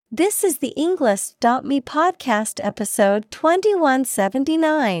This is the Englist.me podcast episode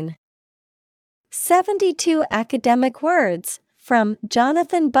 2179. 72 academic words, from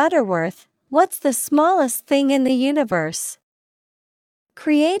Jonathan Butterworth. What's the smallest thing in the universe?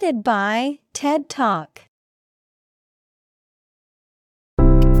 Created by TED Talk.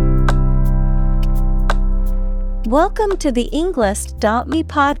 Welcome to the Englist.me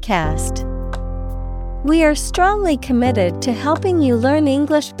podcast. We are strongly committed to helping you learn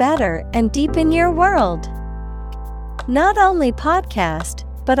English better and deepen your world. Not only podcast,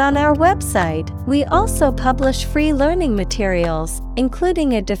 but on our website, we also publish free learning materials,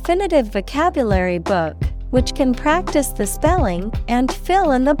 including a definitive vocabulary book, which can practice the spelling and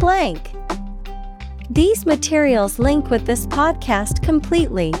fill in the blank. These materials link with this podcast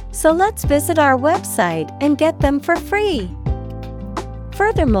completely, so let's visit our website and get them for free.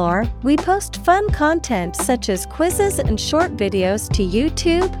 Furthermore, we post fun content such as quizzes and short videos to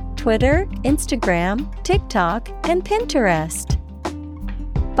YouTube, Twitter, Instagram, TikTok, and Pinterest.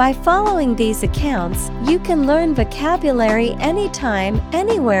 By following these accounts, you can learn vocabulary anytime,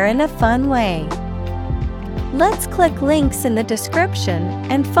 anywhere in a fun way. Let's click links in the description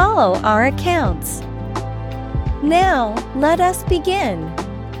and follow our accounts. Now, let us begin.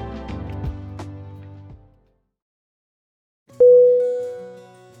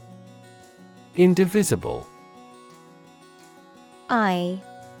 Indivisible.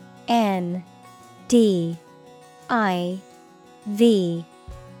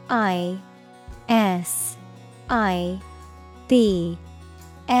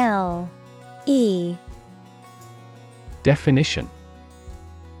 Definition: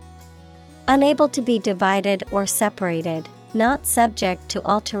 unable to be divided or separated, not subject to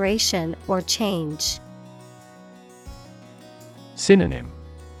alteration or change. Synonym: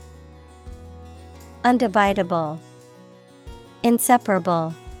 undividable,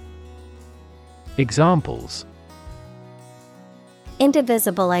 inseparable. Examples: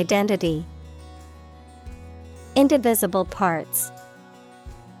 indivisible identity, indivisible parts.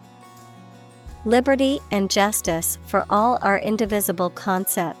 Liberty and justice for all are indivisible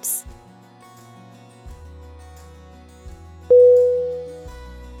concepts.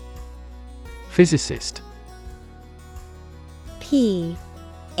 Physicist. P-H-Y-S-I-C-I-S-T.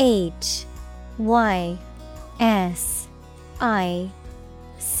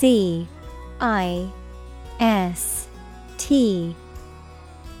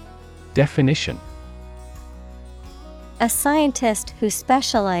 Definition: a scientist who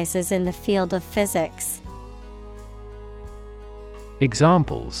specializes in the field of physics.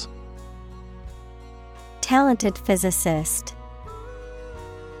 Examples: talented physicist,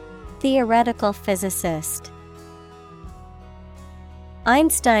 theoretical physicist.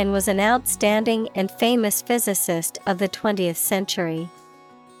 Einstein was an outstanding and famous physicist of the 20th century.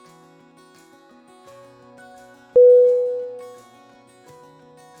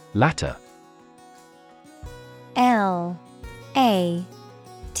 Latter. L-A-T-T-E-R.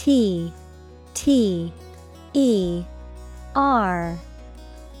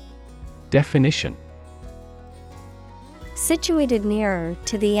 Definition: situated nearer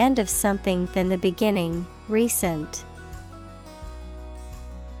to the end of something than the beginning, recent.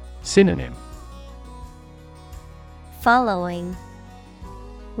 Synonym: following,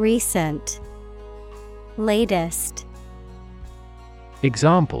 recent, latest.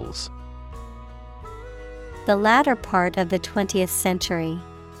 Examples: the latter part of the 20th century,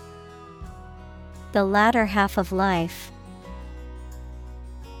 the latter half of life.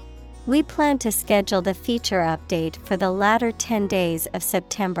 We plan to schedule the feature update for the latter 10 days of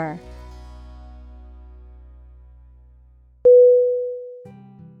September.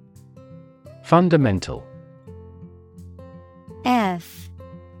 Fundamental.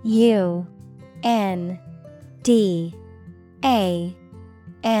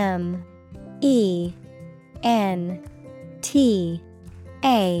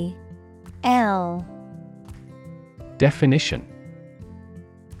 Definition: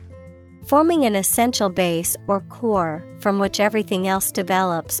 forming an essential base or core from which everything else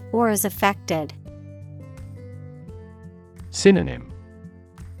develops or is affected. Synonym: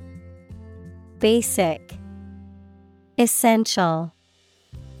 basic, essential,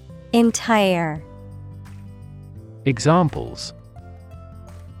 entire. Examples: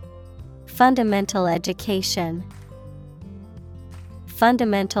 fundamental education,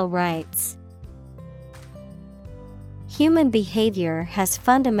 fundamental rights. Human behavior has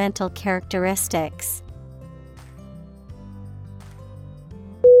fundamental characteristics.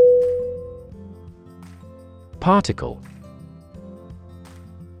 Particle.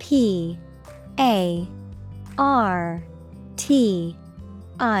 P A R T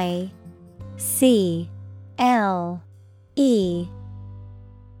I C L E.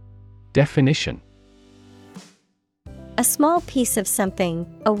 Definition: a small piece of something,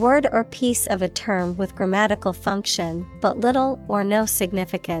 a word or piece of a term with grammatical function, but little or no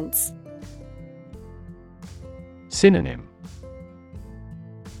significance. Synonym: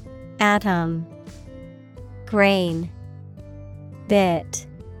 Atom, grain, bit.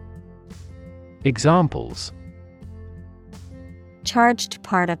 Examples: charged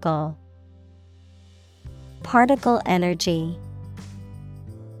particle, particle energy.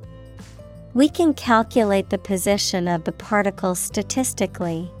 We can calculate the position of the particle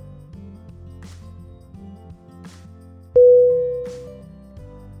statistically.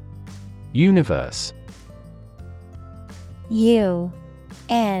 Universe. U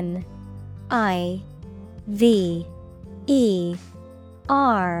N I V E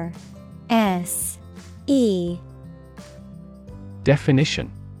R S E.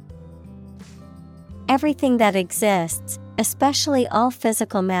 Definition: everything that exists, especially all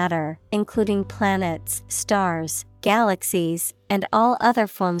physical matter, including planets, stars, galaxies, and all other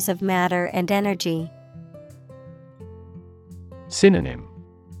forms of matter and energy. Synonym: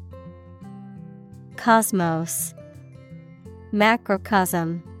 cosmos,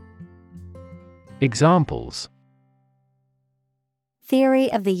 macrocosm. Examples: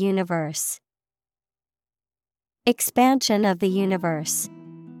 theory of the universe, expansion of the universe.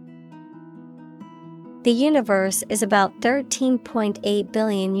 The universe is about 13.8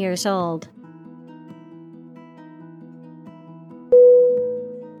 billion years old.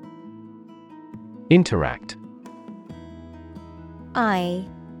 Interact. I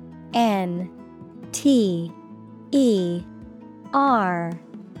N T E R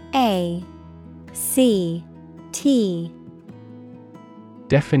A C T.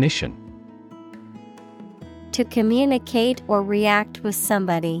 Definition: to communicate or react with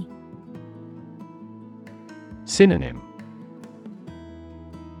somebody. Synonym: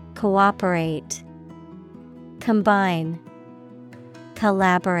 cooperate, combine,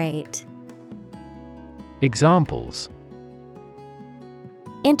 collaborate. Examples: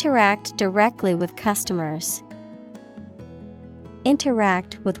 interact directly with customers,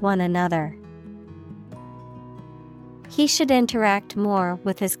 interact with one another. He should interact more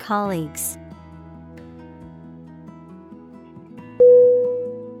with his colleagues.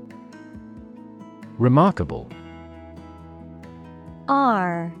 Remarkable.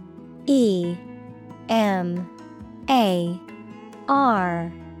 R E M A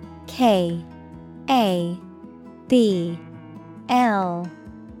R K A B L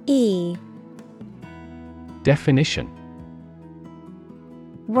E. Definition: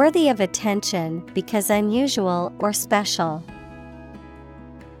 worthy of attention because unusual or special.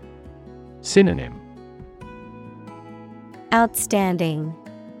 Synonym: outstanding,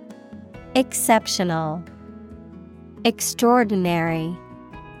 exceptional, extraordinary.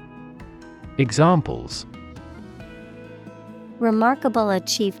 Examples: remarkable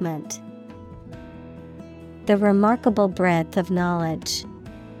achievement, the remarkable breadth of knowledge.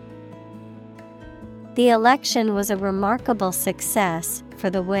 The election was a remarkable success for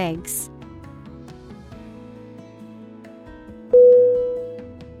the Whigs.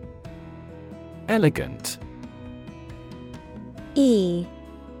 Elegant. E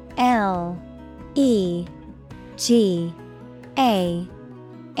L E G A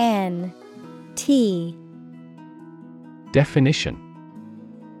N T. Definition: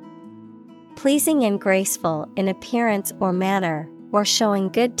 pleasing and graceful in appearance or manner, or showing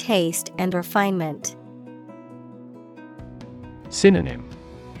good taste and refinement. Synonym: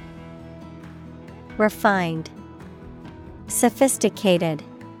 refined, sophisticated,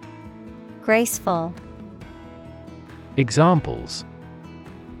 graceful. Examples: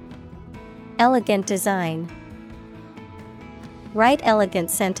 elegant design, write elegant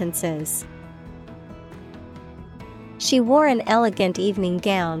sentences. She wore an elegant evening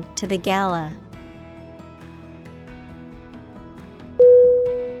gown to the gala.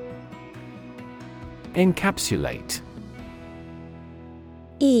 Encapsulate.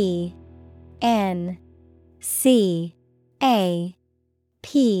 E N C A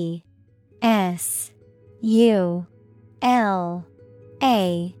P S U L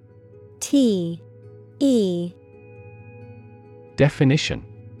A T E. Definition: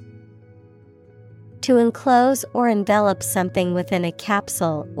 to enclose or envelop something within a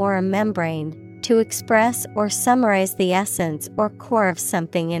capsule or a membrane, to express or summarize the essence or core of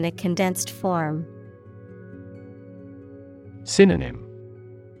something in a condensed form. Synonym: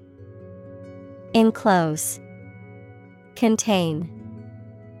 enclose, contain,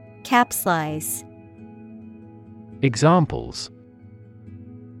 capsulize. Examples: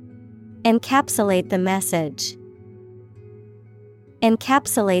 Encapsulate the message.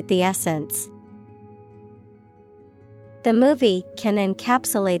 Encapsulate the essence. The movie can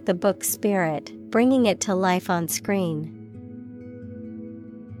encapsulate the book's spirit, bringing it to life on screen.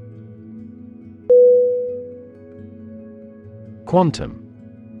 Quantum.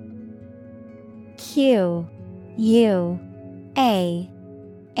 Q-U-A-N-T-U-M.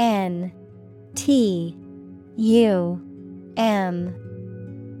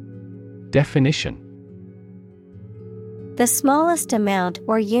 Definition: the smallest amount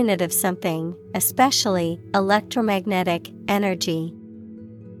or unit of something, especially electromagnetic energy.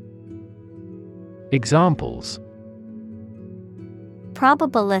 Examples: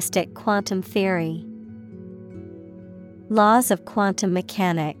 probabilistic quantum theory, laws of quantum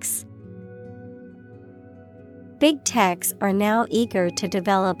mechanics. Big techs are now eager to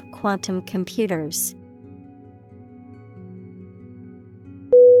develop quantum computers.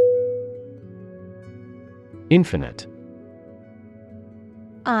 Infinite.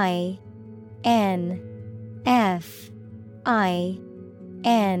 I-N-F-I-N-I-T-E.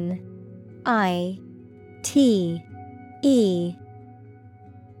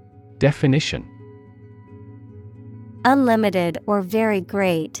 Definition: unlimited or very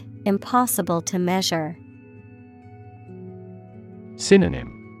great, impossible to measure. Synonym: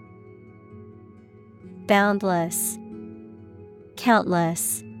 boundless,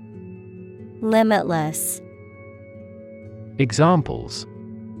 countless, limitless. Examples: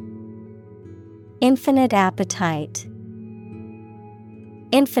 infinite appetite,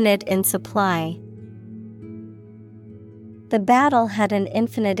 infinite in supply. The battle had an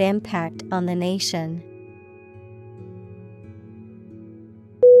infinite impact on the nation.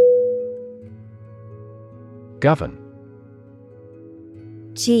 Govern.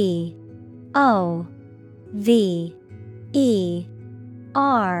 G-O-V-E-R-N.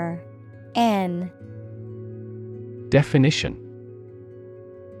 Definition: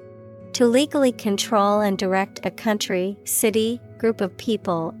 to legally control and direct a country, city, group of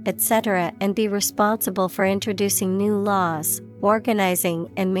people, etc., and be responsible for introducing new laws, organizing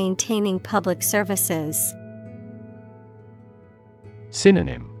and maintaining public services.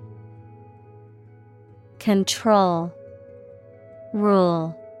 Synonym: control,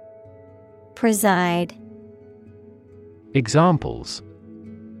 rule, preside. Examples: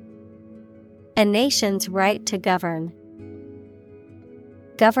 a nation's right to govern.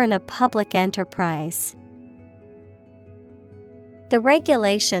 Govern a public enterprise. The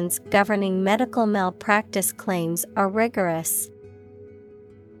regulations governing medical malpractice claims are rigorous.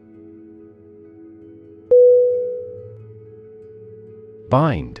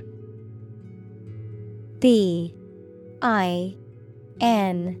 Bind. B-I-N-D.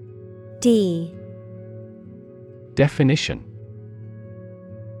 Definition: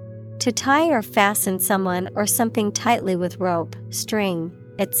 to tie or fasten someone or something tightly with rope, string,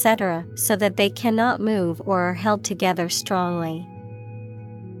 etc., so that they cannot move or are held together strongly.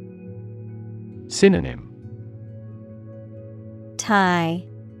 Synonym: tie,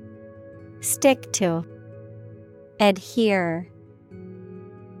 stick to, adhere.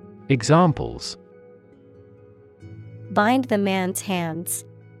 Examples: bind the man's hands.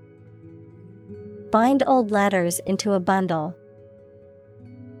 Bind old letters into a bundle.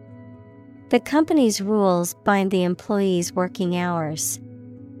 The company's rules bind the employees' working hours.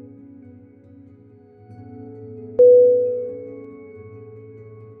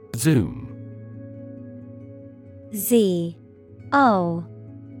 Zoom. Z-O-O-M.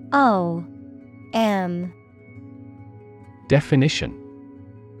 Definition: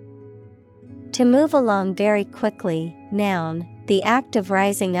 to move along very quickly, noun, the act of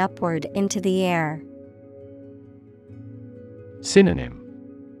rising upward into the air. Synonym: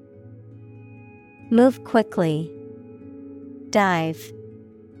 move quickly, dive,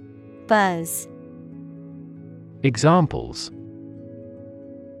 buzz. Examples: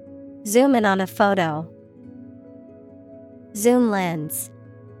 zoom in on a photo. Zoom lens.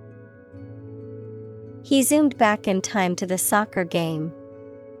 He zoomed back in time to the soccer game.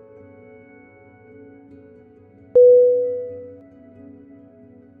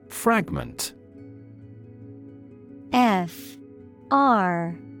 Fragment. F-R-A-G-M-E-N-T.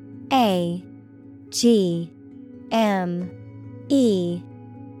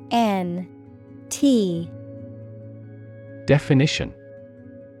 Definition: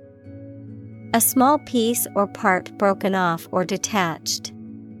 a small piece or part broken off or detached.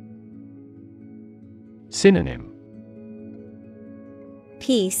 Synonym: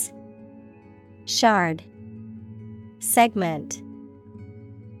 piece, shard, segment.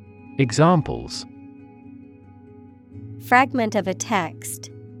 Examples: fragment of a text.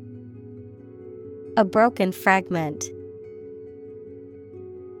 a broken fragment.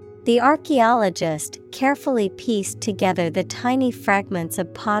 The archaeologist carefully pieced together the tiny fragments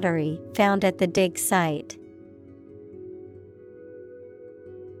of pottery found at the dig site.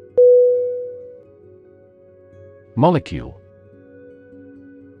 Molecule.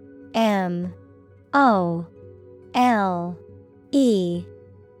 M-O-L-E-C-U-L-E.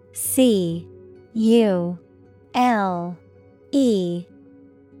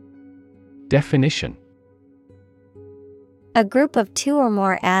 Definition. A group of two or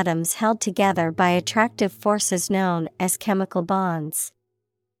more atoms held together by attractive forces known as chemical bonds.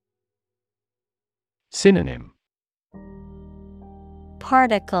 Synonym.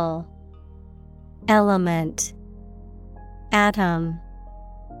 Particle, element, atom.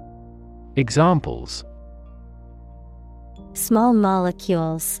 Examples. Small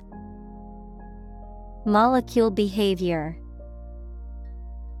molecules. Molecule behavior.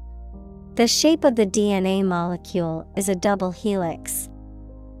 The shape of the DNA molecule is a double helix.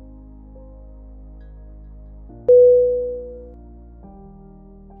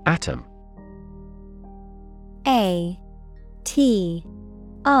 Atom. A-T-O-M.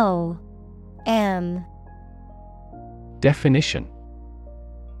 Definition.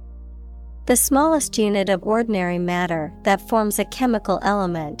 The smallest unit of ordinary matter that forms a chemical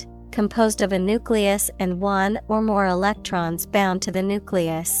element, composed of a nucleus and one or more electrons bound to the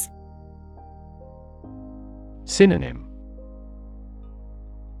nucleus. Synonym.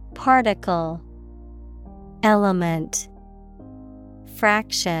 Particle, element,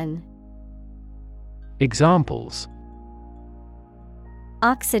 fraction. Examples.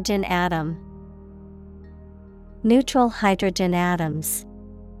 Oxygen atom. Neutral hydrogen atoms.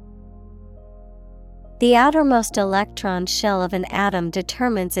 The outermost electron shell of an atom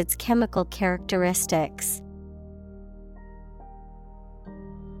determines its chemical characteristics.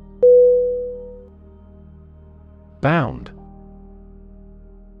 Bound.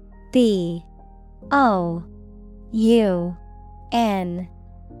 B-O-U-N-D.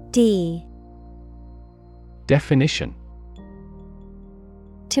 Definition.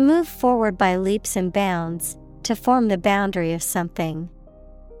 To move forward by leaps and bounds, to form the boundary of something.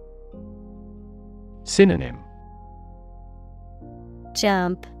 Synonym.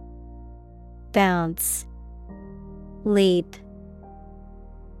 Jump, bounce, leap.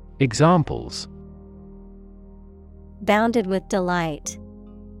 Examples. Bounded with delight.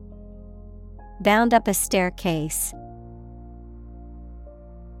 Bound up a staircase.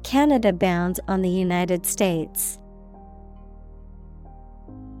 Canada bounds on the United States.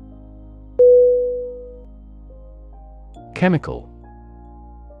 Chemical.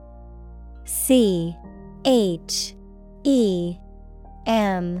 C-H-E-M-I-C-A-L.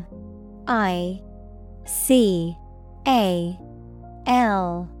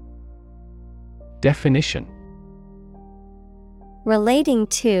 Definition. Relating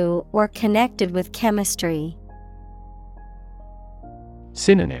to or connected with chemistry.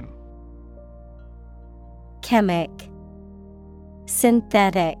 Synonym. Chemic,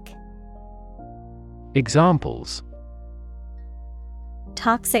 synthetic. Examples.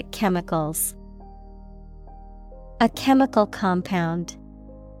 Toxic chemicals. A chemical compound.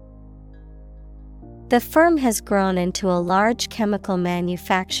 The firm has grown into a large chemical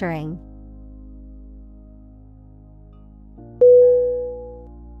manufacturing.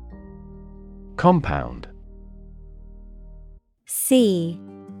 Compound.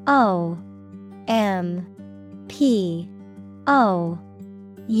 C-O-M-P-O-U-N-D.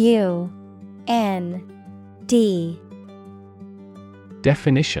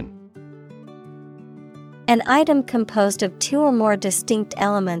 Definition. An item composed of two or more distinct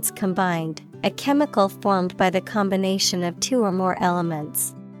elements combined, a chemical formed by the combination of two or more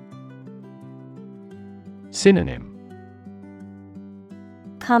elements. Synonym.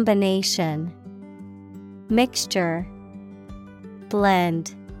 Combination, mixture,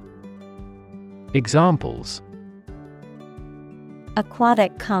 blend. Examples.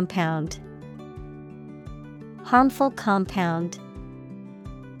 Aquatic compound. Harmful compound.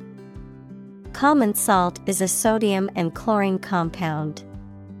 Common salt is a sodium and chlorine compound.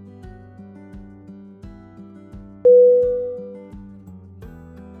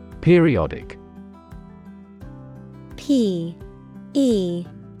 Periodic. P-E-R-I-O-D-I-C.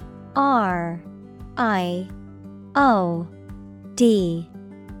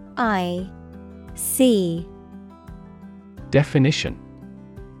 Definition.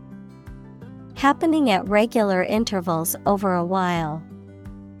 Happening at regular intervals over a while.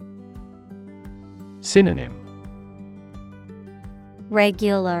 Synonym.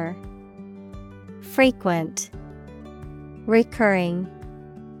 Regular, frequent, recurring.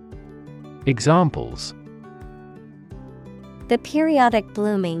 Examples: the periodic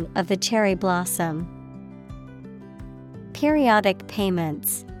blooming of the cherry blossom. Periodic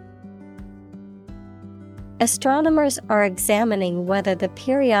payments. Astronomers are examining whether the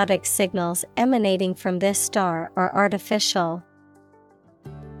periodic signals emanating from this star are artificial.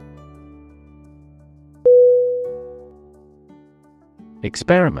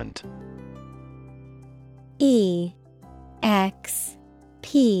 Experiment. E X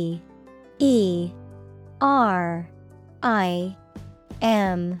P E R I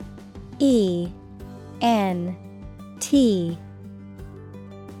M E N T.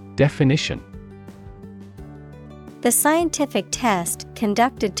 Definition: the scientific test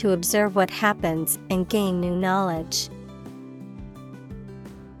conducted to observe what happens and gain new knowledge.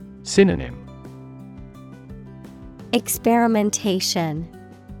 Synonym: experimentation,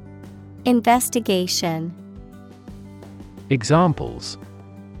 investigation. Examples: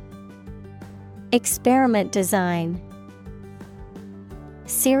 experiment design.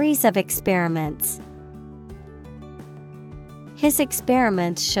 Series of experiments. His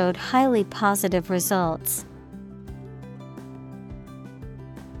experiments showed highly positive results.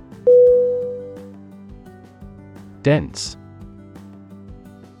 Dense.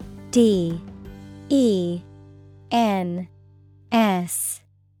 D E N S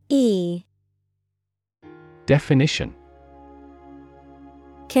E. Definition: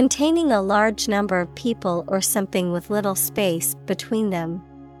 containing a large number of people or something with little space between them.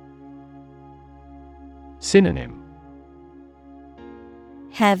 Synonym: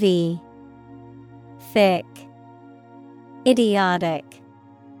 heavy, thick, idiotic.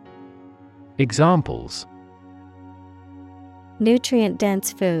 Examples: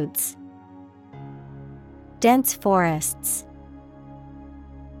 nutrient-dense foods. Dense forests.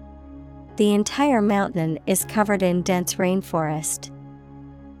 The entire mountain is covered in dense rainforest.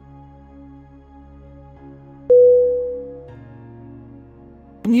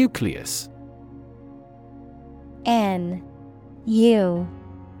 Nucleus. N U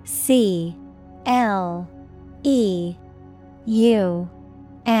C L E U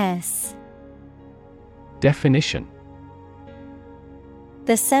S. Definition: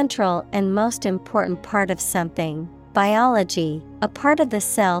 the central and most important part of something. Biology, a part of the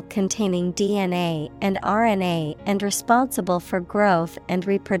cell containing DNA and RNA and responsible for growth and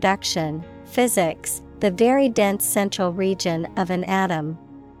reproduction. Physics, the very dense central region of an atom.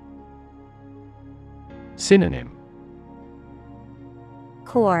 Synonym: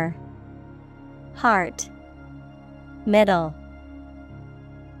 core, heart, middle.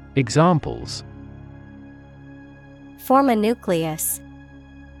 Examples: form a nucleus.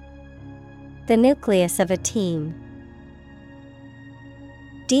 The nucleus of a team.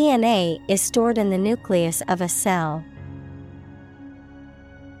 DNA is stored in the nucleus of a cell.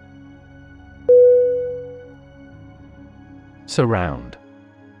 Surround.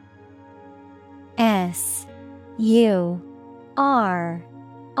 S U R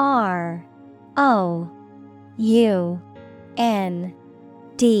R O U N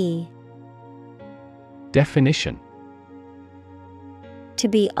D. Definition: to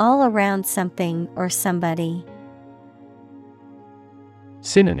be all around something or somebody.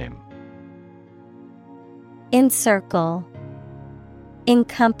 Synonym: encircle,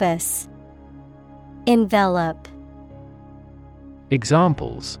 encompass, envelop.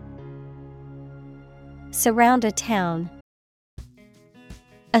 Examples: surround a town.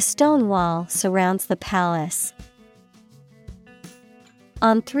 A stone wall surrounds the palace.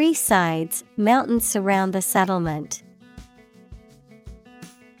 On 3 sides, mountains surround the settlement.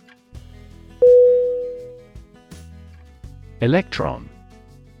 Electron.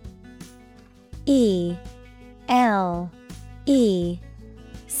 E L E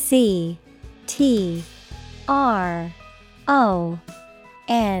C T R O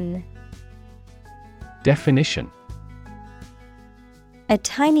N. Definition: a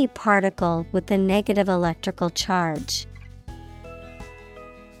tiny particle with a negative electrical charge.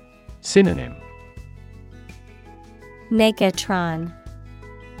 Synonym: negatron.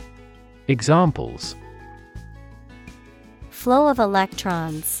 Examples: flow of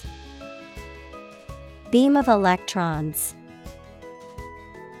electrons. Beam of electrons.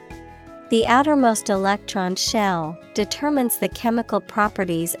 The outermost electron shell determines the chemical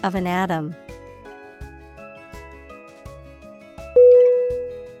properties of an atom.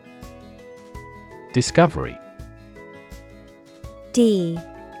 Discovery. D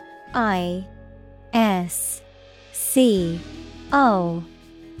I S C O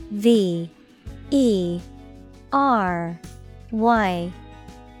V E R Y.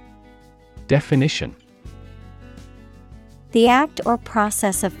 Definition: The act or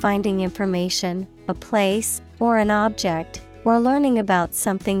process of finding information, a place, or an object, or learning about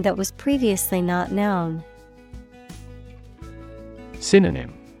something that was previously not known.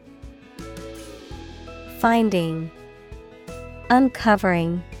 Synonym: Finding,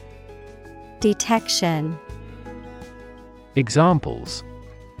 uncovering, detection. Examples: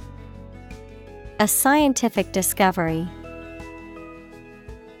 A scientific discovery.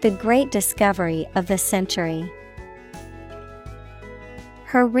 The great discovery of the century.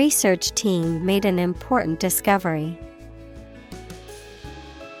 Her research team made an important discovery.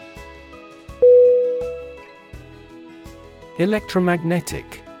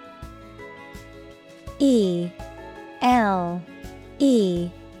 Electromagnetic.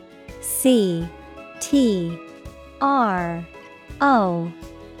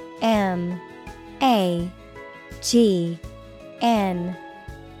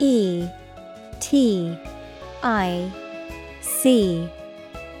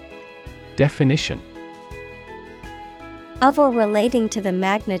 Definition: of or relating to the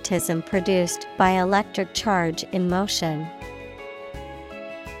magnetism produced by electric charge in motion.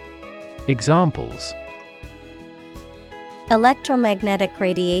 Examples: Electromagnetic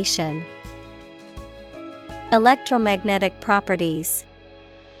radiation. Electromagnetic properties.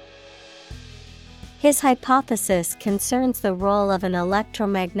 His hypothesis concerns the role of an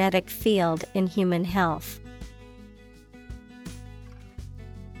electromagnetic field in human health.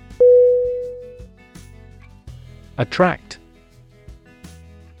 Attract.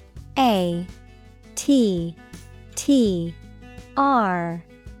 A-T-T-R-A-C-T.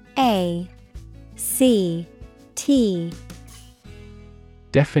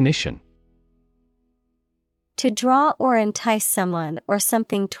 Definition: to draw or entice someone or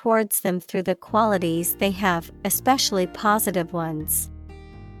something towards them through the qualities they have, especially positive ones.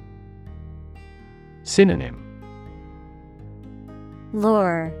 Synonym: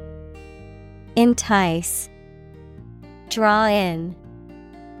 Lure, entice, draw in.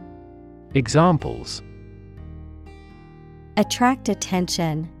 Examples: attract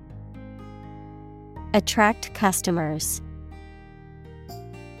attention, attract customers.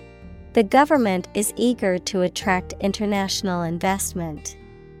 The government is eager to attract international investment.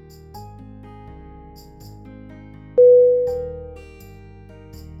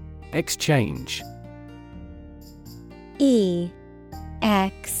 Exchange. E-X-C-H-A-N-G-E.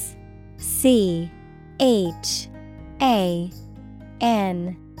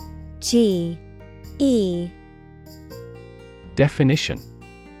 Definition: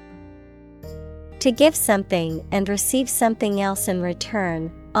 to give something and receive something else in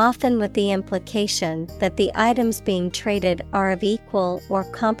return, often with the implication that the items being traded are of equal or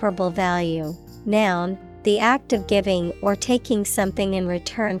comparable value. Noun, the act of giving or taking something in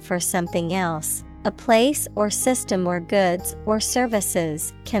return for something else, a place or system where goods or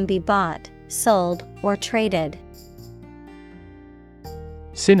services can be bought, sold, or traded.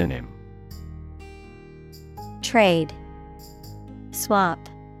 Synonym: Trade, swap,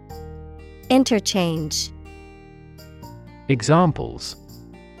 interchange. Examples: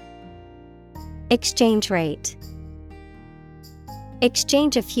 exchange rate.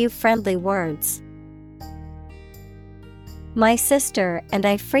 Exchange a few friendly words. My sister and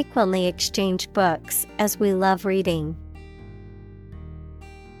I frequently exchange books as we love reading.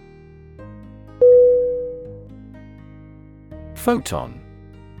 Photon.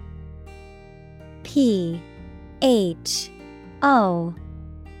 P-H-O-T-O-N.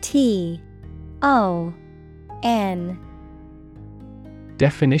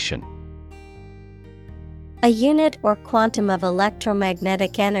 Definition: a unit or quantum of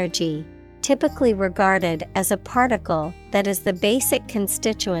electromagnetic energy, typically regarded as a particle that is the basic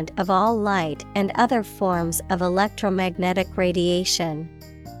constituent of all light and other forms of electromagnetic radiation.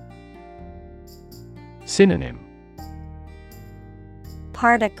 Synonym: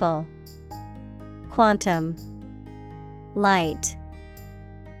 particle, quantum, light.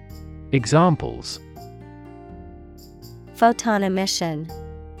 Examples: photon emission,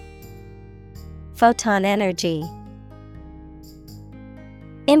 photon energy.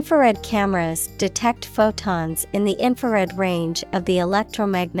 Infrared cameras detect photons in the infrared range of the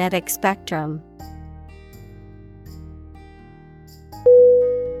electromagnetic spectrum.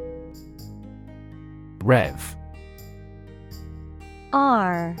 Rev.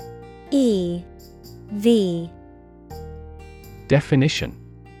 R-E-V. Definition: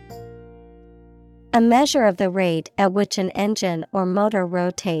 a measure of the rate at which an engine or motor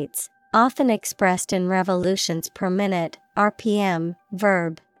rotates, often expressed in revolutions per minute, RPM,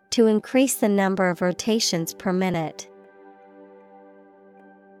 verb, to increase the number of rotations per minute.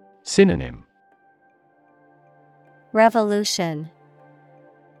 Synonym: Revolution.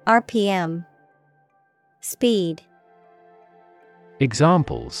 RPM. Speed.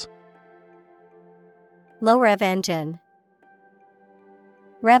 Examples: Low rev engine.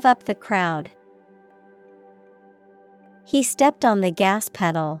 Rev up the crowd. He stepped on the gas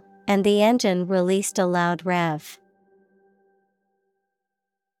pedal, and the engine released a loud rev.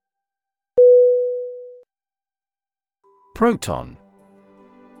 Proton.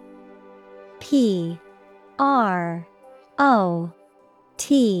 P-R-O-T-O-N.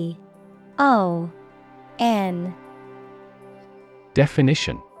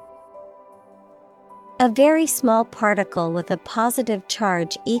 Definition: A very small particle with a positive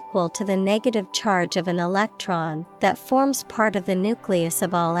charge equal to the negative charge of an electron that forms part of the nucleus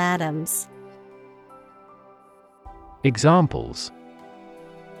of all atoms. Examples: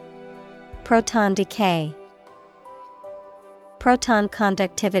 Proton decay. Proton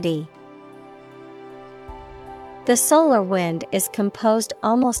conductivity. The solar wind is composed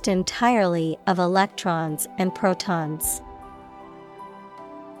almost entirely of electrons and protons.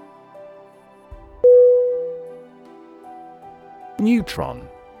 Neutron.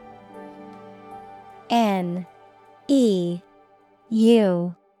 N-E-U-T-R-O-N.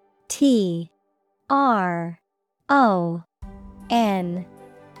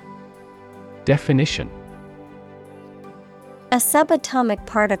 Definition: A subatomic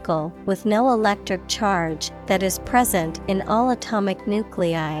particle with no electric charge that is present in all atomic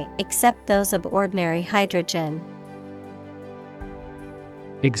nuclei except those of ordinary hydrogen.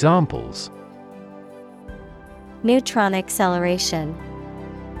 Examples: Neutron acceleration.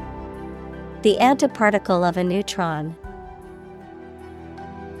 The antiparticle of a neutron.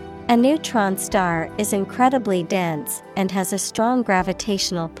 A neutron star is incredibly dense and has a strong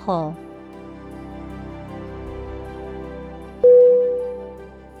gravitational pull.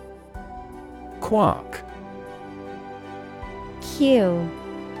 Quark. Q-U-A-R-K.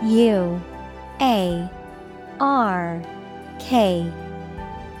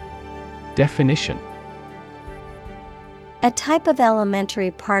 Definition: A type of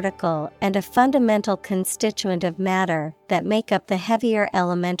elementary particle and a fundamental constituent of matter that make up the heavier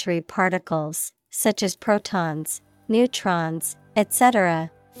elementary particles, such as protons, neutrons, etc.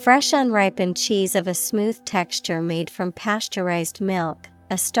 Fresh unripened cheese of a smooth texture made from pasteurized milk,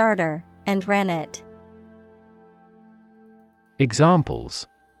 a starter, and rennet. Examples: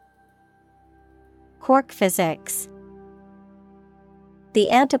 Quark physics. The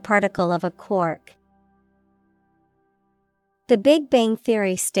antiparticle of a quark. The Big Bang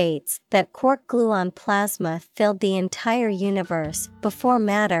Theory states that quark gluon plasma filled the entire universe before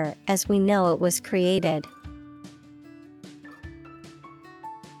matter as we know it was created.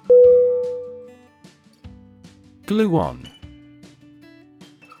 Gluon.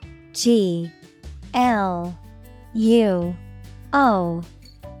 G-L-U-O-N.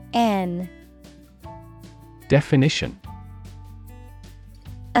 Definition: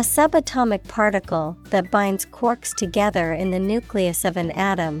 A subatomic particle that binds quarks together in the nucleus of an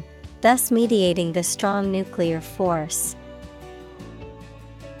atom, thus mediating the strong nuclear force.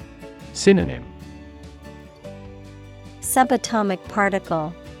 Synonym: Subatomic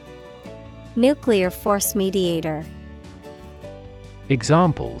particle. Nuclear force mediator.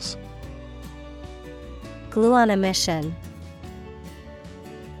 Examples: Gluon emission.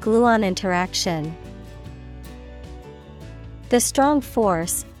 Gluon interaction. The strong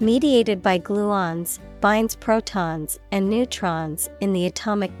force, mediated by gluons, binds protons and neutrons in the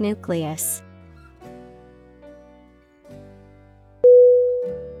atomic nucleus.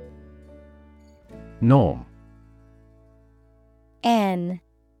 Norm. N-O-R-M.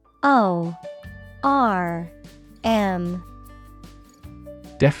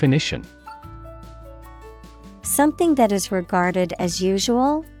 Definition: Something that is regarded as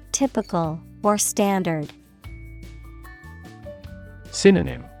usual, typical, or standard.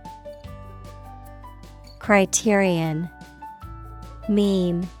 Synonym: Criterion,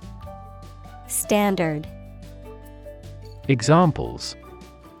 mean, standard. Examples: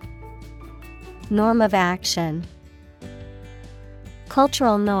 Norm of action.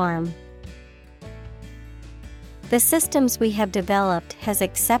 Cultural norm. The systems we have developed has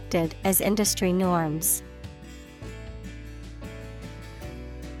accepted as industry norms.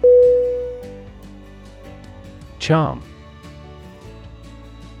 Charm.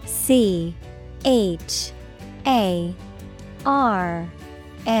 C-H-A-R-M.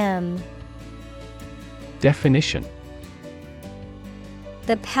 Definition: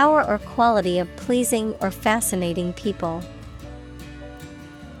 The power or quality of pleasing or fascinating people.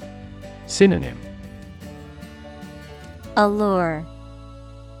 Synonym: Allure,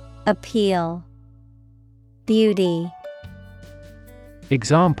 appeal, beauty.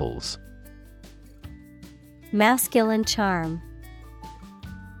 Examples: Masculine charm.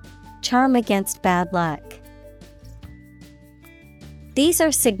 Charm against bad luck. These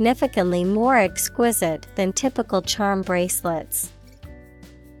are significantly more exquisite than typical charm bracelets.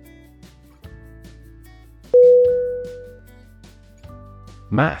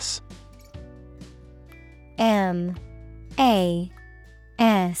 Mass. M-A-S-S.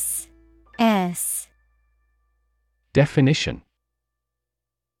 Definition: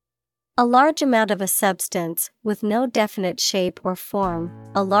 a large amount of a substance with no definite shape or form,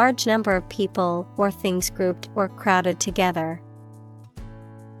 a large number of people or things grouped or crowded together.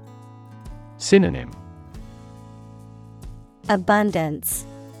 Synonym: abundance,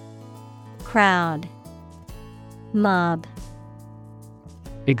 crowd, mob.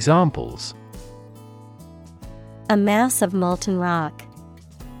 Examples: a mass of molten rock.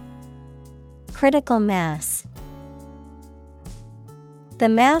 Critical mass. The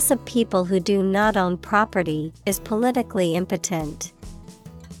mass of people who do not own property is politically impotent.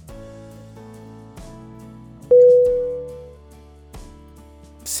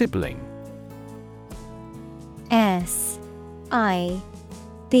 Sibling. S-I-B-L-I-N-G.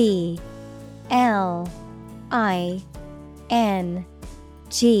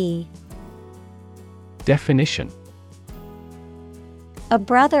 Definition: a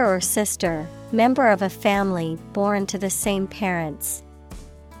brother or sister, member of a family born to the same parents.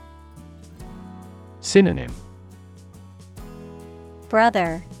 Synonym: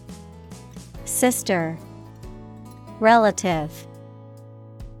 brother, sister, relative.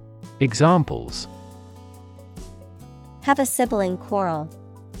 Examples: have a sibling quarrel.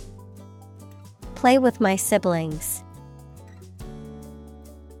 Play with my siblings.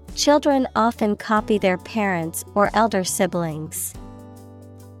 Children often copy their parents or elder siblings.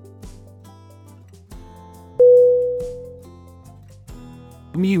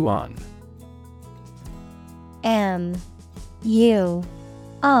 Muon. M-U-O-N.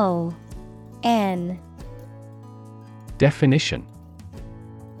 Definition: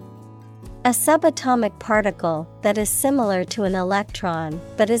 a subatomic particle that is similar to an electron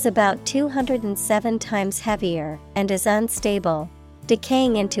but is about 207 times heavier and is unstable,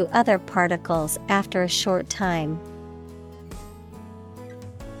 decaying into other particles after a short time.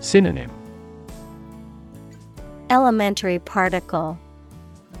 Synonym: elementary particle,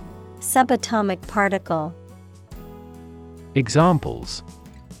 subatomic particle. Examples: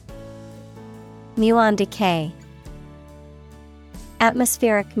 muon decay.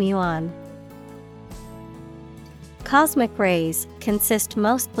 Atmospheric muon. Cosmic rays consist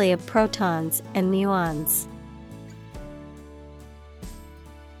mostly of protons and muons.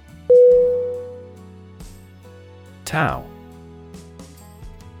 Tau.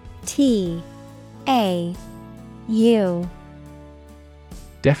 T-A-U.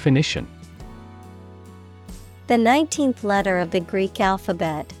 Definition: the 19th letter of the Greek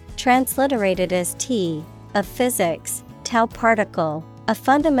alphabet, transliterated as T, of physics, tau particle, a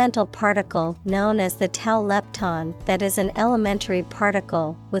fundamental particle known as the tau lepton that is an elementary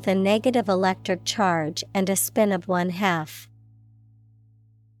particle with a negative electric charge and a spin of 1/2.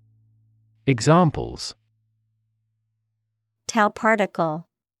 Examples: tau particle.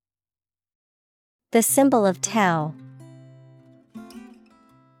 The symbol of tau.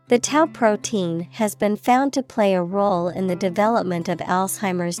 The tau protein has been found to play a role in the development of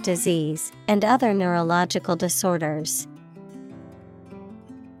Alzheimer's disease and other neurological disorders.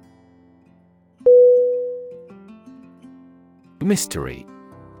 Mystery.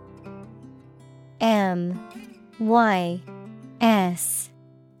 M-Y-S-T-E-R-Y.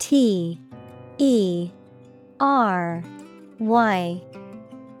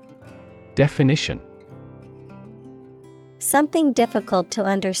 Definition: something difficult to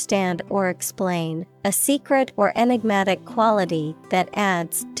understand or explain, a secret or enigmatic quality that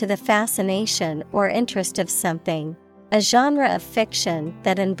adds to the fascination or interest of something. A genre of fiction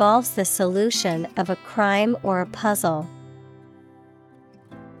that involves the solution of a crime or a puzzle.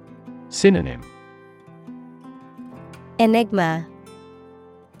 Synonym: enigma,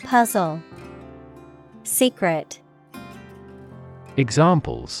 puzzle, secret.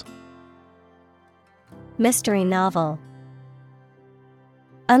 Examples: mystery novel.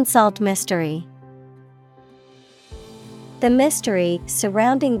 Unsolved mystery. The mystery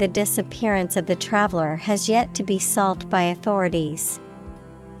surrounding the disappearance of the traveler has yet to be solved by authorities.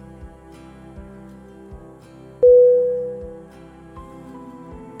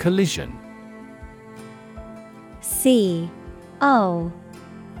 Collision. C-O-L-L-I-S-I-O-N.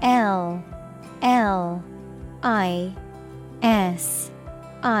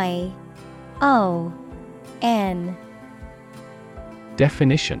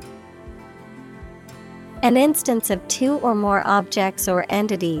 Definition: An instance of two or more objects or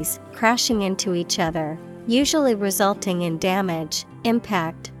entities crashing into each other, usually resulting in damage,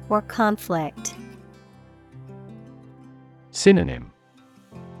 impact, or conflict. Synonym: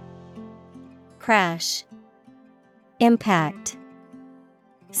 Crash, impact,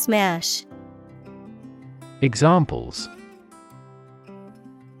 smash. Examples: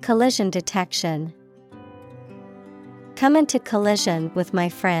 Collision detection. Come into collision with my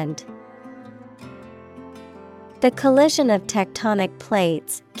friend. The collision of tectonic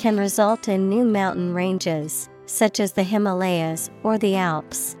plates can result in new mountain ranges, such as the Himalayas or the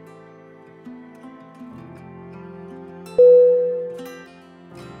Alps.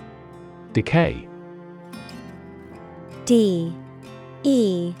 Decay. D-E-C-A-Y.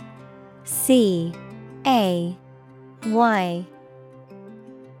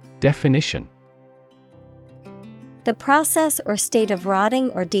 Definition: The process or state of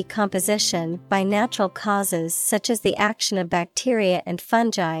rotting or decomposition by natural causes such as the action of bacteria and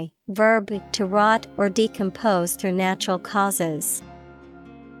fungi. Verb, to rot or decompose through natural causes.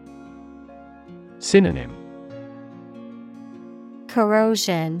 Synonym: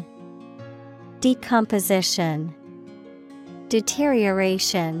 Corrosion, decomposition,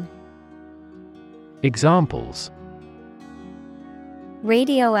 deterioration. Examples: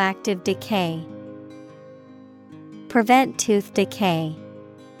 Radioactive decay. Prevent tooth decay.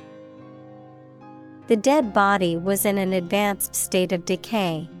 The dead body was in an advanced state of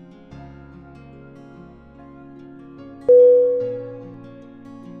decay.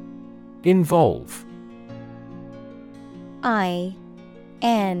 Involve. I-N-V-O-L-V-E.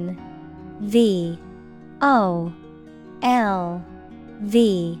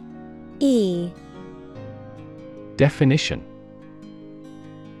 Definition: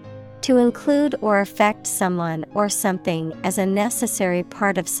 To include or affect someone or something as a necessary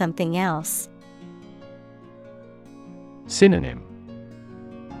part of something else. Synonym: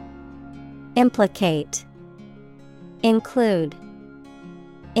 Implicate, include,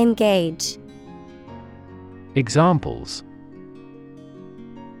 engage. Examples: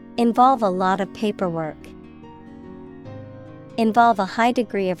 Involve a lot of paperwork. Involve a high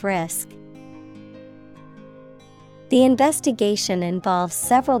degree of risk. The investigation involves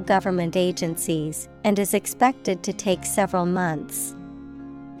several government agencies and is expected to take several months.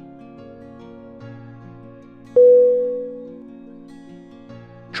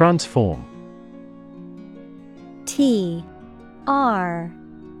 Transform. T-R-A-N-S-F-O-R-M.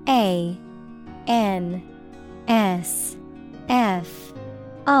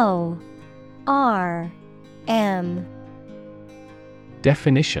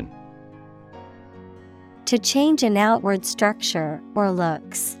 Definition: To change an outward structure or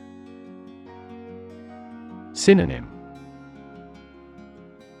looks. Synonym: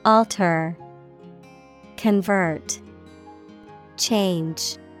 Alter, convert,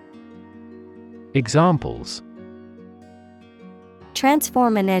 change. Examples: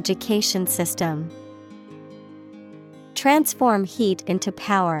 Transform an education system. Transform heat into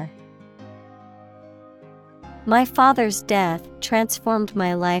power. My father's death transformed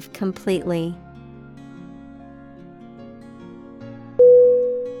my life completely.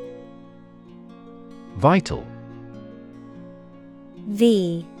 Vital.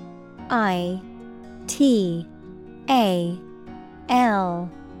 V-I-T-A-L.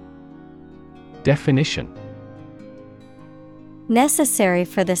 Definition: Necessary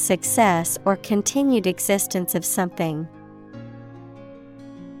for the success or continued existence of something.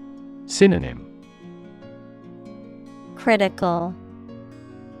 Synonym: Critical,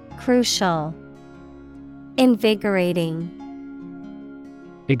 crucial, invigorating.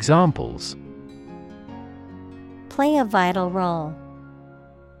 Examples: Play a vital role.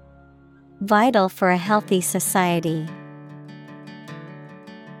 Vital for a healthy society.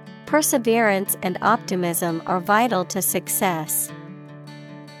 Perseverance and optimism are vital to success.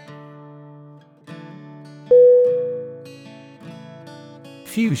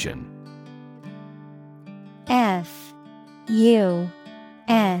 Fusion. F-U-S-I-O-N.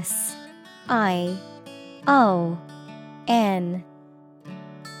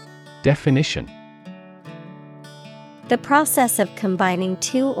 Definition: The process of combining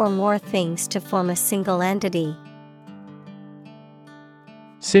two or more things to form a single entity.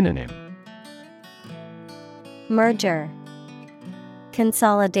 Synonym: Merger,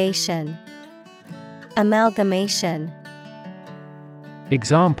 consolidation, amalgamation.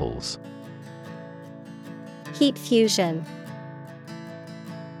 Examples: Heat fusion,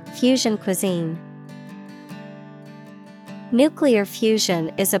 fusion cuisine. Nuclear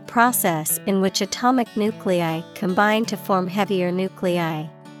fusion is a process in which atomic nuclei combine to form heavier nuclei.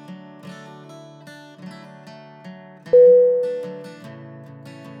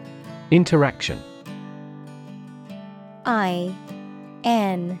 Interaction. INTERACTION.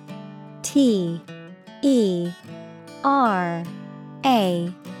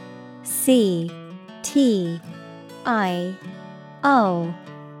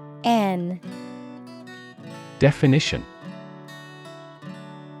 Definition.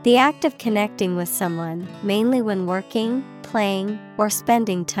 The act of connecting with someone, mainly when working, playing, or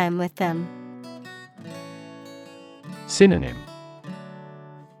spending time with them. Synonym.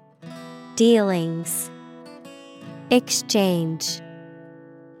 Dealings, exchange,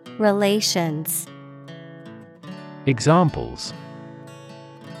 relations. Examples.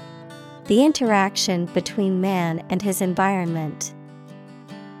 The interaction between man and his environment.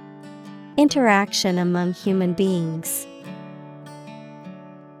 Interaction among human beings.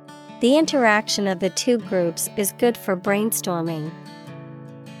 The interaction of the two groups is good for brainstorming.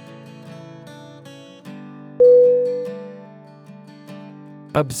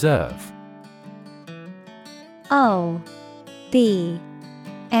 Observe. OBSERVE.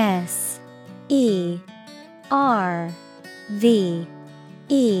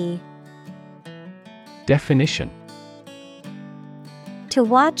 Definition. To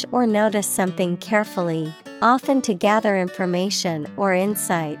watch or notice something carefully, often to gather information or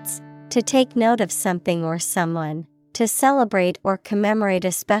insights, to take note of something or someone, to celebrate or commemorate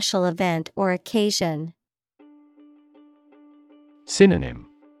a special event or occasion. Synonym.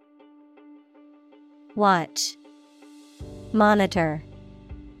 Watch, monitor,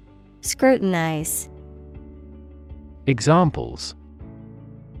 scrutinize. Examples.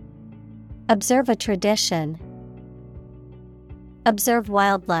 Observe a tradition. Observe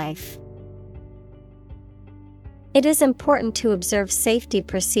wildlife. It is important to observe safety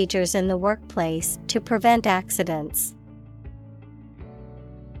procedures in the workplace to prevent accidents.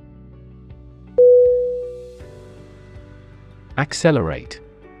 Accelerate.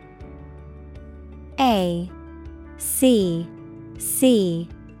 ACCELERATE.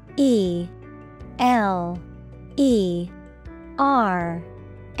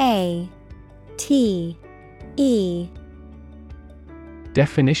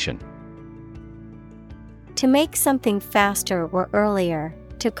 Definition. To make something faster or earlier,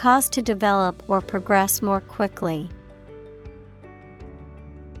 to cause to develop or progress more quickly.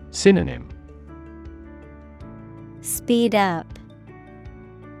 Synonym. Speed up,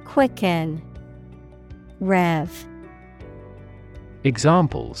 quicken, rev.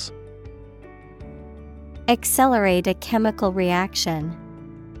 Examples. Accelerate a chemical reaction.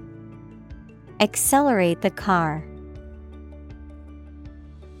 Accelerate the car.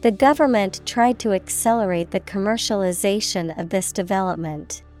 The government tried to accelerate the commercialization of this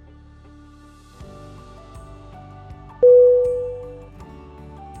development.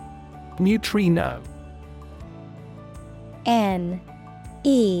 Neutrino. NEUTRINO.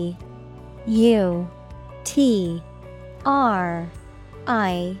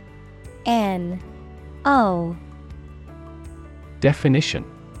 Definition.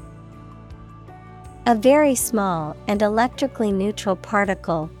 A very small and electrically neutral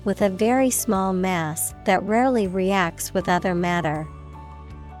particle with a very small mass that rarely reacts with other matter.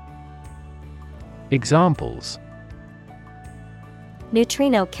 Examples.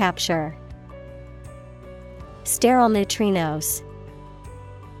 Neutrino capture. Sterile neutrinos.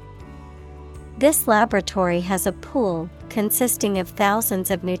 This laboratory has a pool consisting of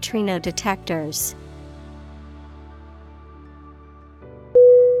thousands of neutrino detectors.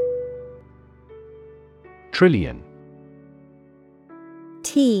 Trillion.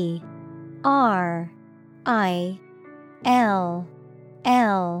 TRILLION.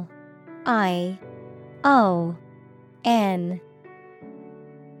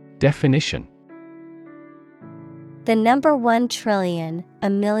 Definition. The number 1 trillion, a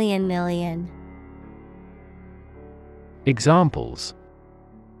million million. Examples.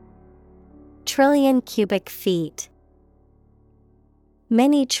 Trillion cubic feet.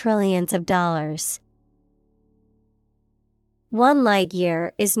 Many trillions of dollars. 1 light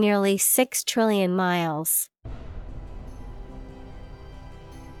year is nearly 6 trillion miles.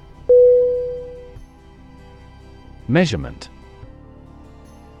 Measurement.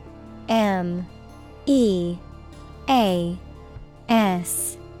 MEASUREMENT.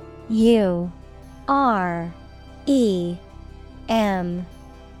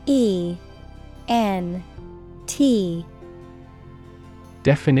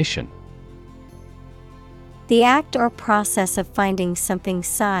 Definition. The act or process of finding something's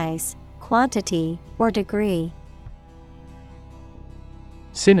size, quantity, or degree.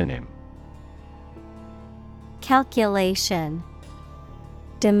 Synonym: calculation,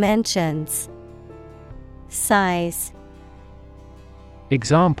 dimensions, size.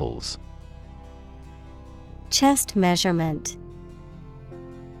 Examples: chest measurement,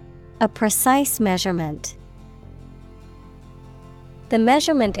 a precise measurement. The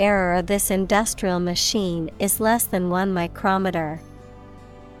measurement error of this industrial machine is less than 1 micrometer.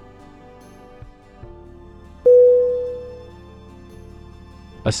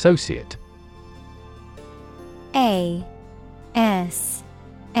 Associate. A S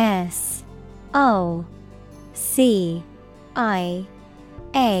S O C I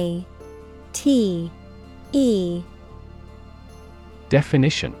A T E.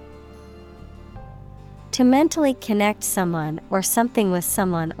 Definition: to mentally connect someone or something with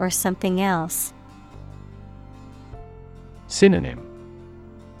someone or something else. Synonym: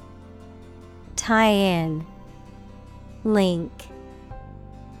 Tie in, link,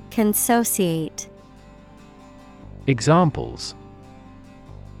 consociate. Examples: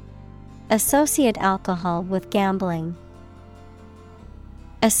 associate alcohol with gambling.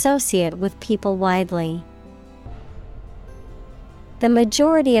 Associate with people widely. The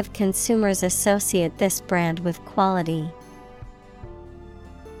majority of consumers associate this brand with quality.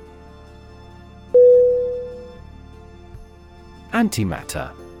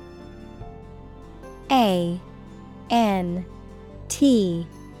 Antimatter. A N T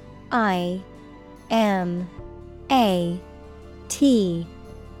I M A T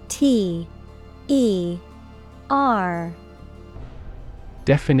T E R.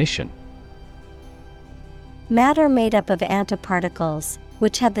 Definition: matter made up of antiparticles,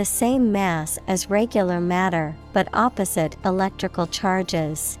 which have the same mass as regular matter but opposite electrical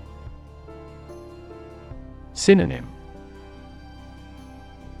charges. Synonym: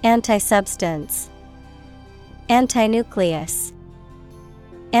 antisubstance, antinucleus,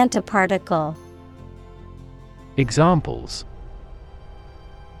 antiparticle. Examples: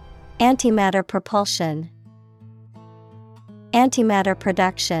 antimatter propulsion, antimatter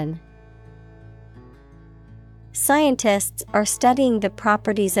production. Scientists are studying the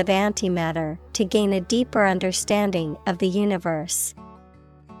properties of antimatter to gain a deeper understanding of the universe.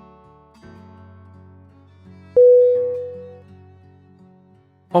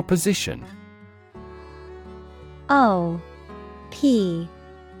 Opposition. O P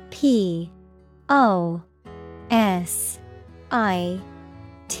P O S I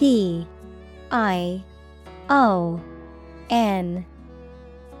T I O N.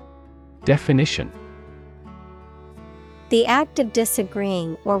 Definition: the act of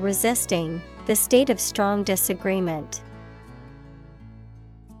disagreeing or resisting, the state of strong disagreement.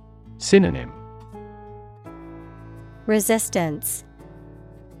 Synonym: resistance,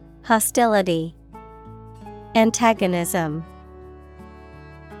 hostility, antagonism.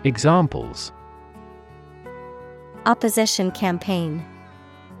 Examples: opposition campaign.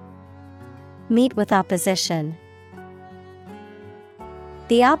 Meet with opposition.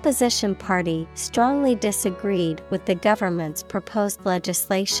 The opposition party strongly disagreed with the government's proposed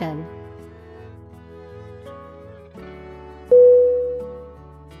legislation.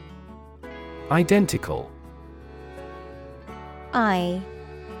 Identical. I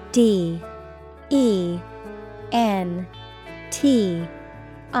D E N T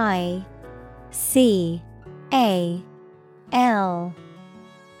I C A L.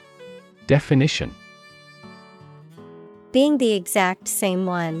 Definition: being the exact same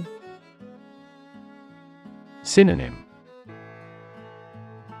one. Synonym: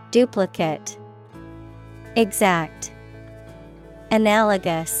 duplicate, exact,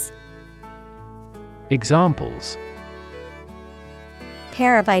 analogous. Examples: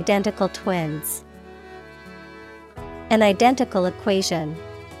 pair of identical twins. An identical equation.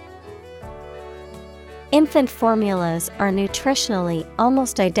 Infant formulas are nutritionally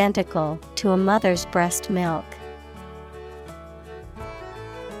almost identical to a mother's breast milk.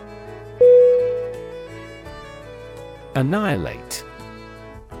 Annihilate.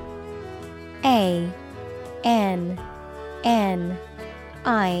 A N N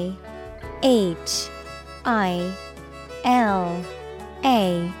I H I L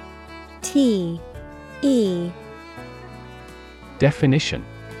A T E. Definition: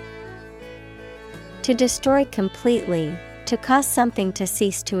 to destroy completely, to cause something to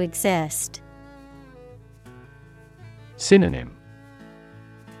cease to exist. Synonym: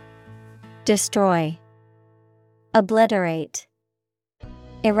 destroy, obliterate,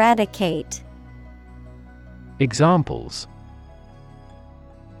 eradicate. Examples: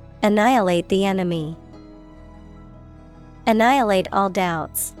 annihilate the enemy. Annihilate all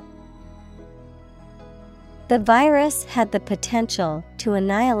doubts. The virus had the potential to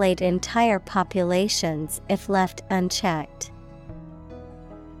annihilate entire populations if left unchecked.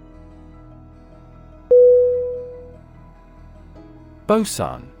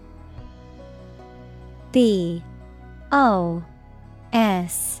 Boson. B-O-S-O-N.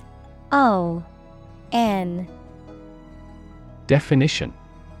 Definition: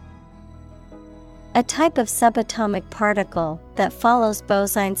 a type of subatomic particle that follows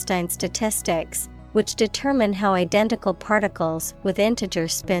Bose-Einstein statistics, which determine how identical particles with integer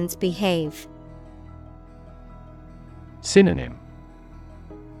spins behave. Synonym: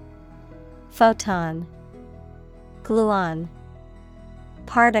 Photon, gluon,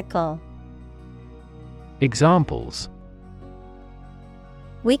 particle. Examples: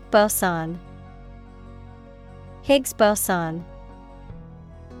 Weak boson, Higgs boson.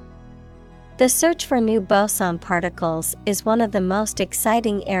 The search for new boson particles is one of the most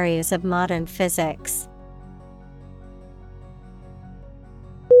exciting areas of modern physics.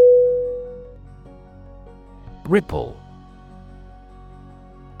 Ripple.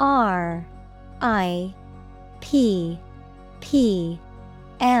 R-I-P-P-L-E.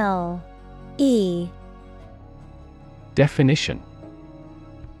 Definition: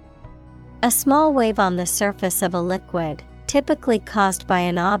 a small wave on the surface of a liquid, typically caused by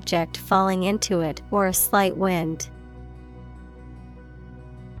an object falling into it or a slight wind.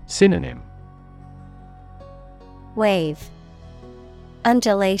 Synonym: Wave,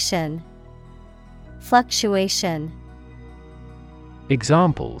 undulation, fluctuation.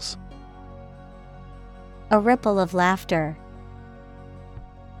 Examples: a ripple of laughter,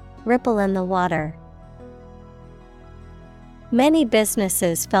 ripple in the water. Many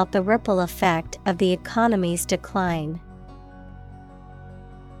businesses felt the ripple effect of the economy's decline.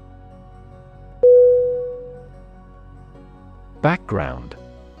 Background.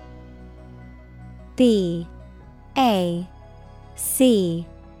 B-A-C-K-G-R-O-U-N-D.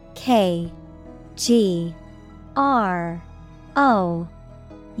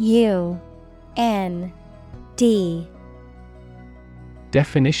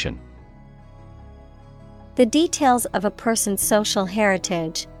 Definition: the details of a person's social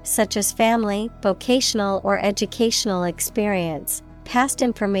heritage, such as family, vocational or educational experience, past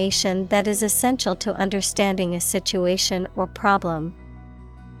information that is essential to understanding a situation or problem.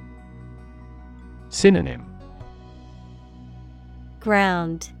 Synonym: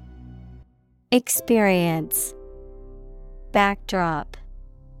 Ground, experience, backdrop.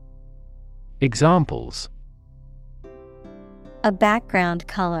 Examples: a background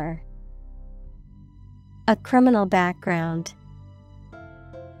color, a criminal background.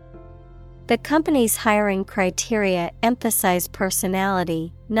 The company's hiring criteria emphasize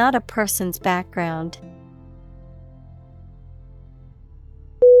personality, not a person's background.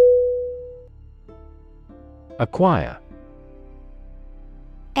 Acquire.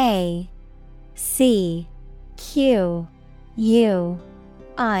 A-C-Q-U-I-R-E.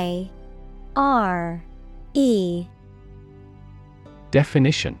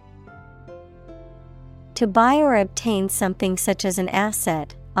 Definition: to buy or obtain something such as an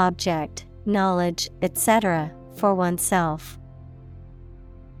asset, object, knowledge, etc., for oneself.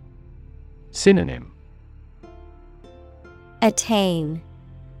 Synonym: attain,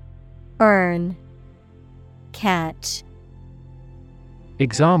 earn, catch.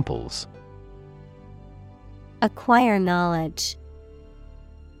 Examples: acquire knowledge,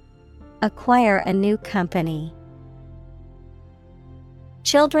 acquire a new company.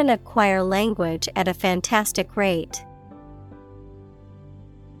 Children acquire language at a fantastic rate.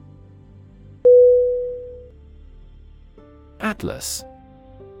 Atlas.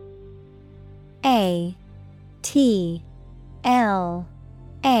 A-T-L-A-S.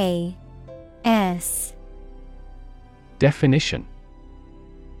 Definition: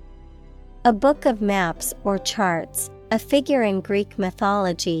 a book of maps or charts, a figure in Greek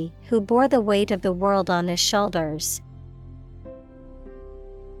mythology who bore the weight of the world on his shoulders.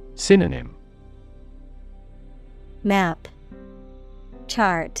 Synonym: map,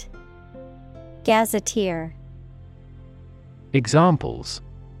 chart, gazetteer. Examples: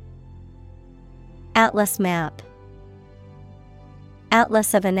 atlas map,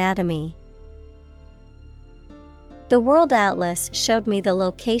 atlas of anatomy. The World Atlas showed me the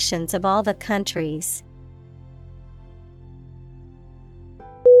locations of all the countries.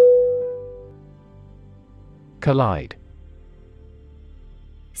 Collide.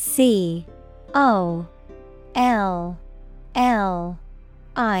 C-O-L-L-I-D-E.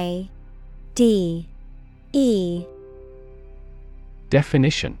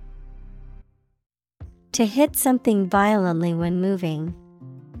 Definition: to hit something violently when moving.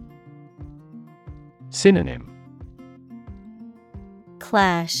 Synonym: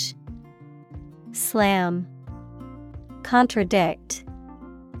 clash, slam, contradict.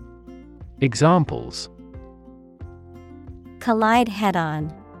 Examples: collide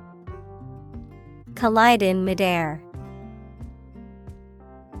head-on, collide in midair.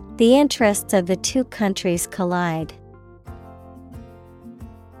 The interests of the two countries collide.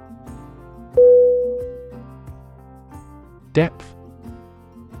 Depth.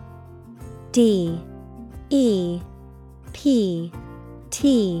 D-E-P-T-H.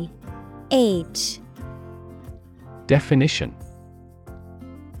 Definition: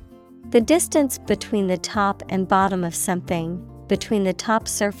 the distance between the top and bottom of something, between the top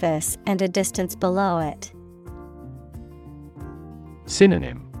surface and a distance below it.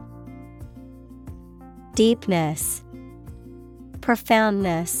 Synonym: deepness,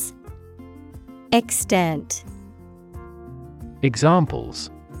 profoundness, extent. Examples: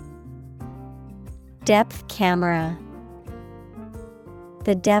 depth camera,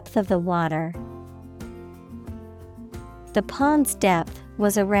 the depth of the water. The pond's depth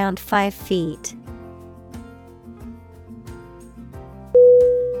was around 5 feet.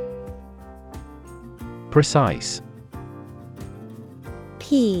 Precise.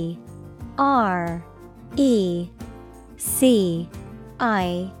 P-R-E-C-I-S-E.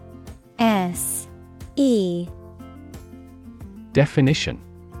 Definition: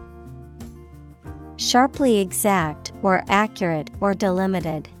 sharply exact or accurate or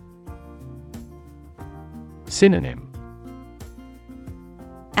delimited. Synonym: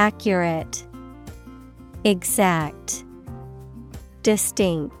 accurate, exact,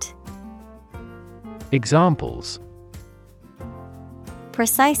 distinct. Examples: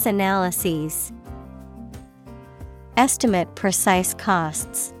 precise analyses, estimate precise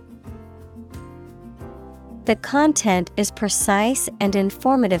costs. The content is precise and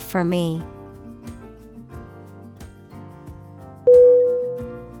informative for me.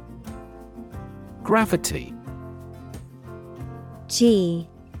 Gravity. G-R-A-V-I-T-Y.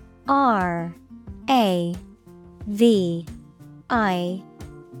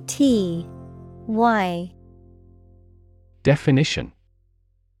 Definition: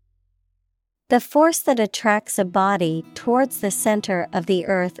 the force that attracts a body towards the center of the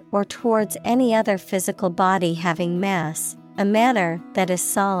earth or towards any other physical body having mass, a matter that is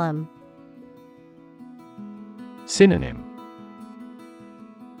solemn. Synonym: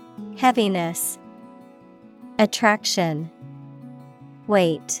 heaviness, attraction,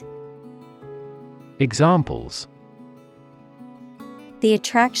 weight. Examples: the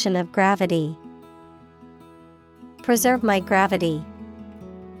attraction of gravity. Preserve my gravity.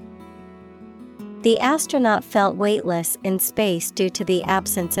 The astronaut felt weightless in space due to the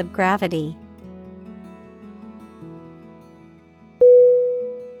absence of gravity.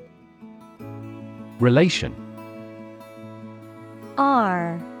 Relation.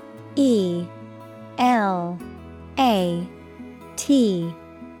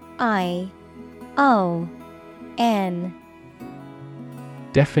 R-E-L-A-T-I-O-N.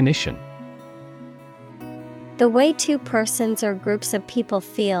 Definition: the way two persons or groups of people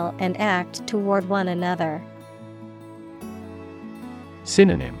feel and act toward one another.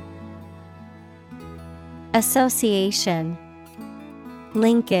 Synonym: association,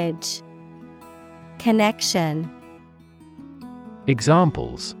 linkage, connection.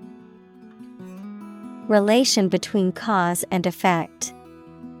 Examples: relation between cause and effect.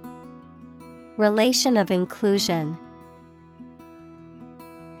 Relation of inclusion.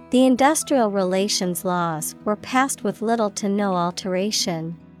 The industrial relations laws were passed with little to no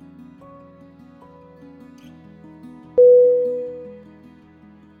alteration.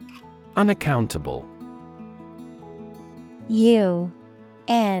 Unaccountable.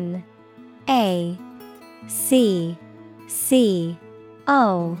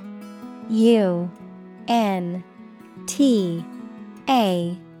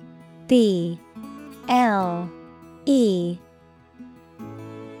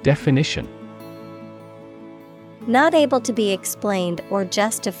 Definition: not able to be explained or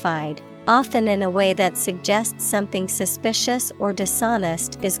justified, often in a way that suggests something suspicious or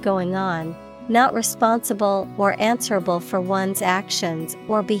dishonest is going on, not responsible or answerable for one's actions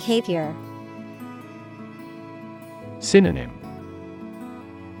or behavior. Synonym: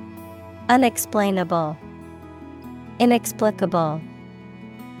 unexplainable, inexplicable,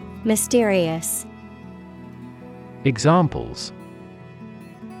 mysterious. Examples: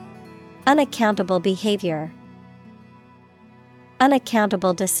 unaccountable behavior,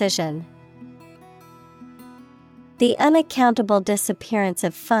 unaccountable decision. The unaccountable disappearance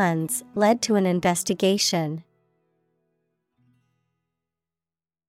of funds led to an investigation.